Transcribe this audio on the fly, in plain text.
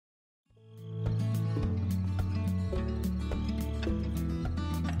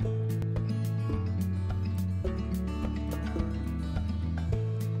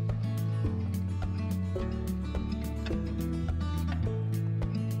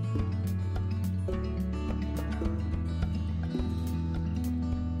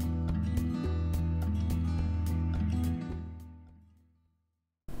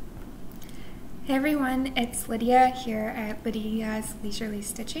Hey everyone, it's Lydia here at Lydia's Leisurely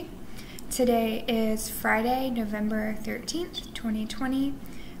Stitching. Today is Friday, November 13th, 2020.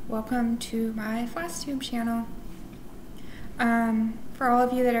 Welcome to my Flosstube channel. For all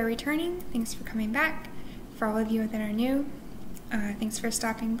of you that are returning, thanks for coming back. For all of you that are new, thanks for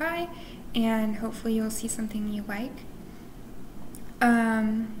stopping by, and hopefully you'll see something you like.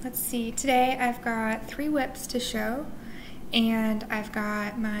 Let's see, today I've got 3 whips to show. And I've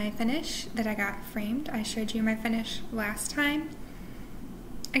got my finish that I got framed. I showed you my finish last time.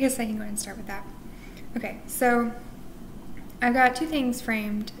 I guess I can go ahead and start with that. Okay, so I've got 2 things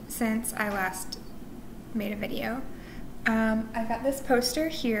framed since I last made a video. I've got this poster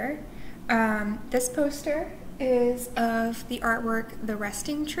here. This poster is of the artwork The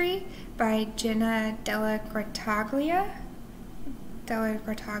Resting Tree by Gina Della Grattaglio.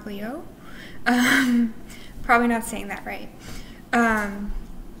 Probably not saying that right.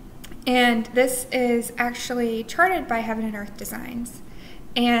 And this is actually charted by Heaven and Earth Designs.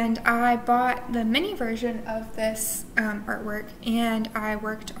 And I bought the mini version of this artwork, and I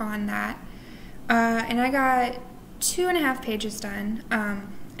worked on that. And I got 2.5 pages done,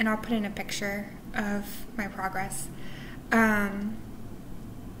 and I'll put in a picture of my progress. But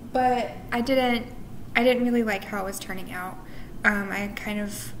I didn't really like how it was turning out. I kind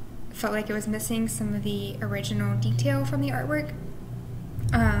of felt like it was missing some of the original detail from the artwork.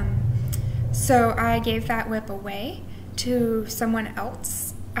 So I gave that whip away to someone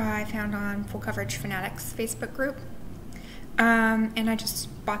else I found on Full Coverage Fanatics Facebook group. And I just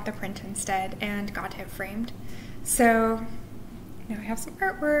bought the print instead and got it framed. So now I have some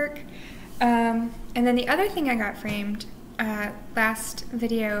artwork. And then the other thing I got framed, last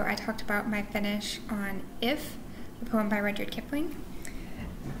video I talked about my finish on If, the poem by Rudyard Kipling.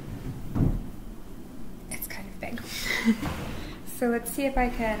 Big. So let's see if I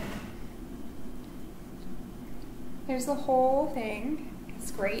can. There's the whole thing. It's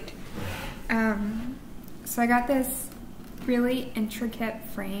great. So I got this really intricate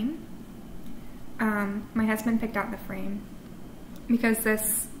frame. My husband picked out the frame because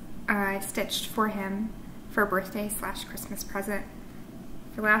this I stitched for him for a birthday / Christmas present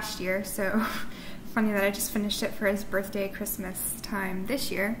for last year. So funny that I just finished it for his birthday Christmas time this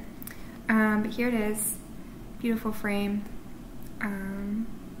year. But here it is. Beautiful frame. I'll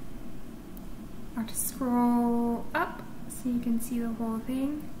just scroll up so you can see the whole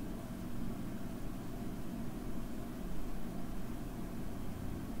thing.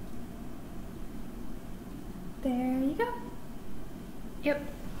 There you go. Yep.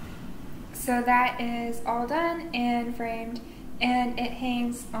 So that is all done and framed, and it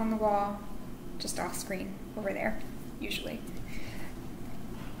hangs on the wall just off screen over there, usually.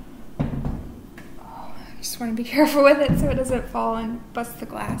 Just want to be careful with it so it doesn't fall and bust the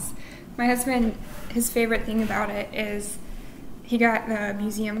glass. My husband, his favorite thing about it is he got the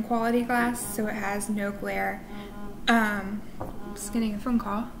museum quality glass, so it has no glare. I'm just getting a phone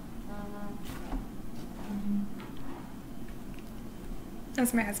call.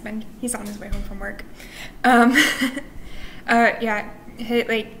 That's my husband. He's on his way home from work. Yeah,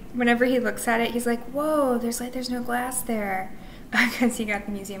 like whenever he looks at it, he's like, "Whoa, there's no glass there," because he got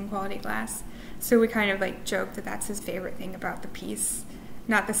the museum quality glass. So we kind of like joke that that's his favorite thing about the piece.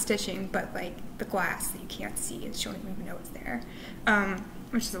 Not the stitching, but like the glass that you can't see and you don't even know it's there.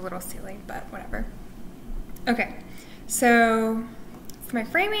 Which is a little silly, but whatever. Okay, so for my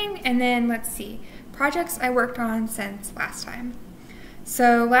framing, and then let's see. Projects I worked on since last time.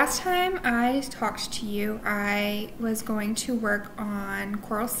 So last time I talked to you, I was going to work on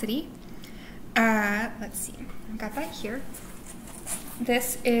Coral City. Let's see, I've got that here.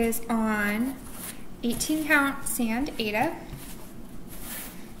 This is on 18 count sand aida.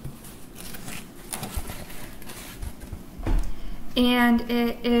 And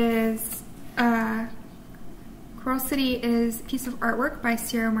it is, Coral City is a piece of artwork by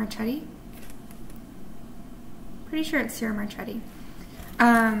Ciro Marchetti. Pretty sure it's Ciro Marchetti.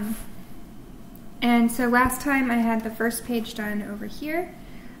 And so last time I had the first page done over here,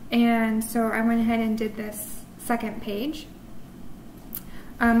 and so I went ahead and did this second page.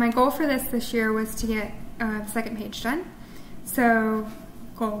 My goal for this year was to get the second page done. So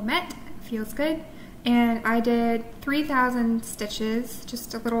goal met, feels good. And I did 3,000 stitches,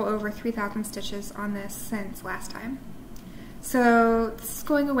 just a little over 3,000 stitches on this since last time. So this is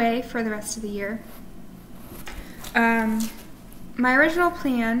going away for the rest of the year. My original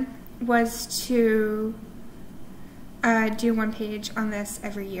plan was to do 1 page on this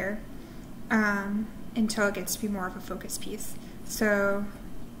every year until it gets to be more of a focus piece. So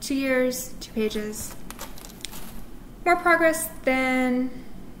 2 years, 2 pages. More progress than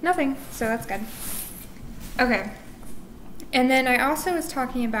Nothing, so that's good. Okay, and then I also was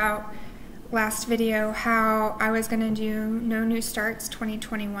talking about last video how I was going to do No New Starts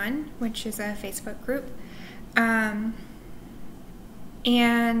 2021, which is a Facebook group. And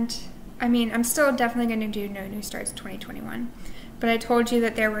I mean, I'm still definitely going to do No New Starts 2021, but I told you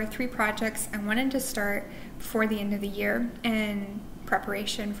that there were 3 projects I wanted to start before the end of the year in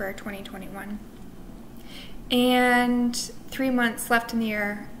preparation for 2021. And 3 months left in the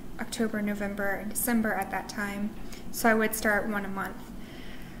year, October, November, and December at that time, so I would start 1 a month.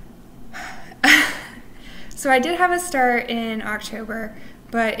 So I did have a start in October,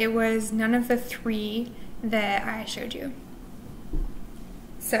 but it was none of the 3 that I showed you.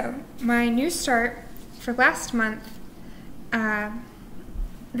 So my new start for last month,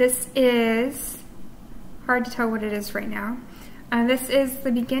 this is hard to tell what it is right now. This is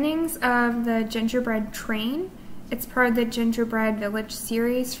the beginnings of the Gingerbread Train. It's part of the Gingerbread Village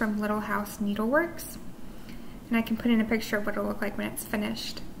series from Little House Needleworks. And I can put in a picture of what it'll look like when it's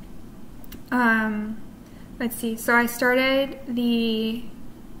finished. Let's see, so I started the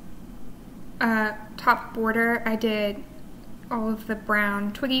top border. I did all of the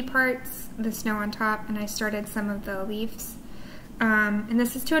brown twiggy parts, the snow on top, and I started some of the leaves. And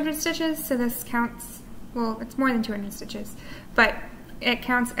this is 200 stitches, so this counts, well, it's more than 200 stitches, but it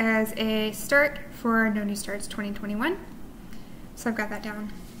counts as a start for No New Starts 2021. So I've got that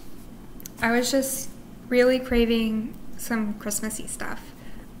down. I was just really craving some Christmassy stuff.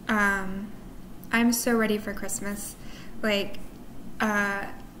 I'm so ready for Christmas. Like,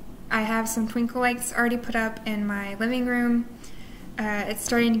 I have some Twinkle lights already put up in my living room. It's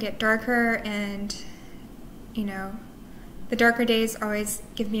starting to get darker, and you know, the darker days always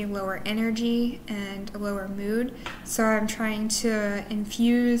give me lower energy and a lower mood, so I'm trying to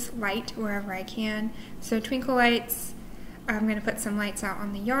infuse light wherever I can. So Twinkle lights, I'm going to put some lights out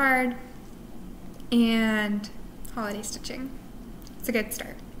on the yard, and holiday stitching. It's a good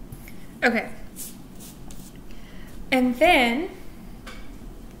start. Okay. And then,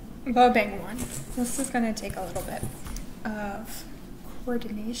 the big one. This is going to take a little bit of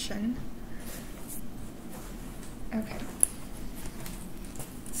coordination. Okay.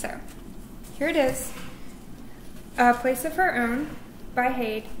 So, here it is. A Place of Her Own by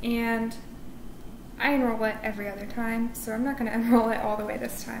Haid, and I unroll it every other time, so I'm not going to unroll it all the way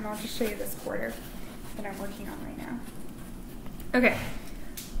this time. I'll just show you this quarter that I'm working on right now. Okay.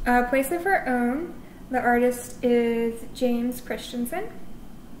 A Place of Her Own. The artist is James Christensen,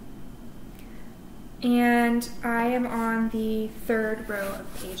 and I am on the 3rd row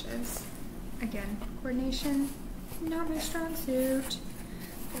of pages. Again, coordination, not my strong suit,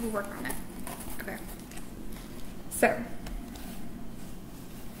 but we'll work on it. Okay. So,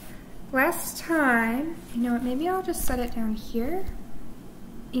 last time, you know what, maybe I'll just set it down here,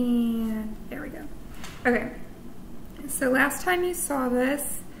 and there we go. Okay, so last time you saw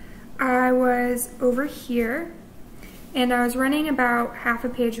this, I was over here, and I was running about half a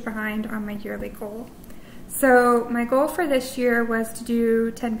page behind on my yearly goal. So my goal for this year was to do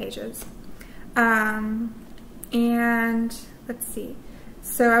 10 pages. And let's see.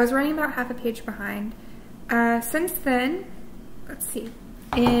 So I was running about half a page behind. Since then, let's see,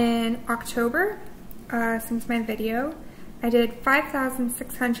 in October, since my video, I did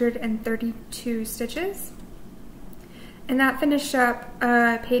 5,632 stitches. And that finished up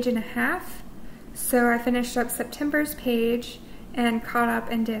a page and a half. So I finished up September's page and caught up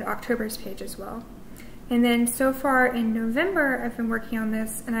and did October's page as well. And then so far in November, I've been working on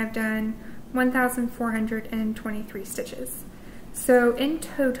this, and I've done 1,423 stitches. So in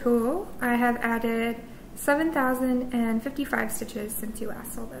total, I have added 7,055 stitches since you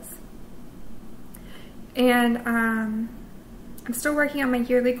last saw this. And I'm still working on my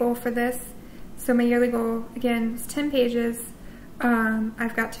yearly goal for this. So my yearly goal, again, is 10 pages.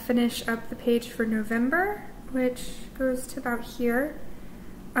 I've got to finish up the page for November, which goes to about here.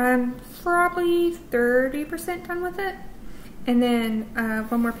 I'm probably 30% done with it. And then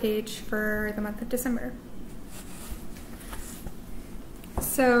 1 more page for the month of December.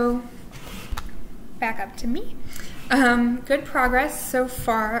 So, back up to me. Good progress so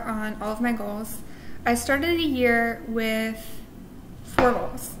far on all of my goals. I started the year with 4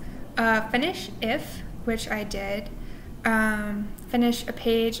 goals. Finish If, which I did. Finish a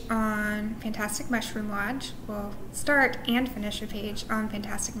page on Fantastic Mushroom Lodge. Well, start and finish a page on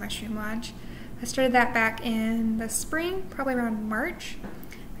Fantastic Mushroom Lodge. I started that back in the spring, probably around March.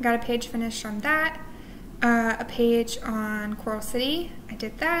 I got a page finished on that. A page on Coral City, I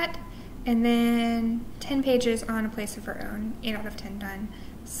did that. And then 10 pages on A Place of Her Own, 8 out of 10 done.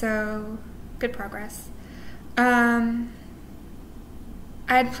 So, good progress.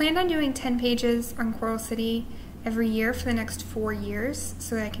 I had planned on doing 10 pages on Coral City every year for the next 4 years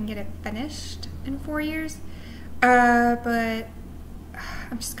so that I can get it finished in 4 years. But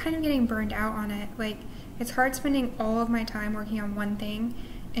I'm just kind of getting burned out on it. Like, it's hard spending all of my time working on one thing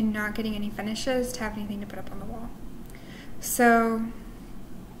and not getting any finishes to have anything to put up on the wall. So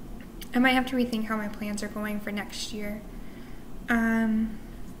I might have to rethink how my plans are going for next year.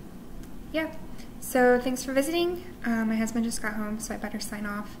 Yeah, so thanks for visiting. My husband just got home, so I better sign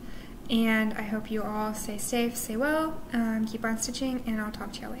off. And I hope you all stay safe, stay well, keep on stitching, and I'll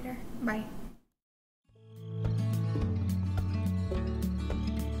talk to you later. Bye.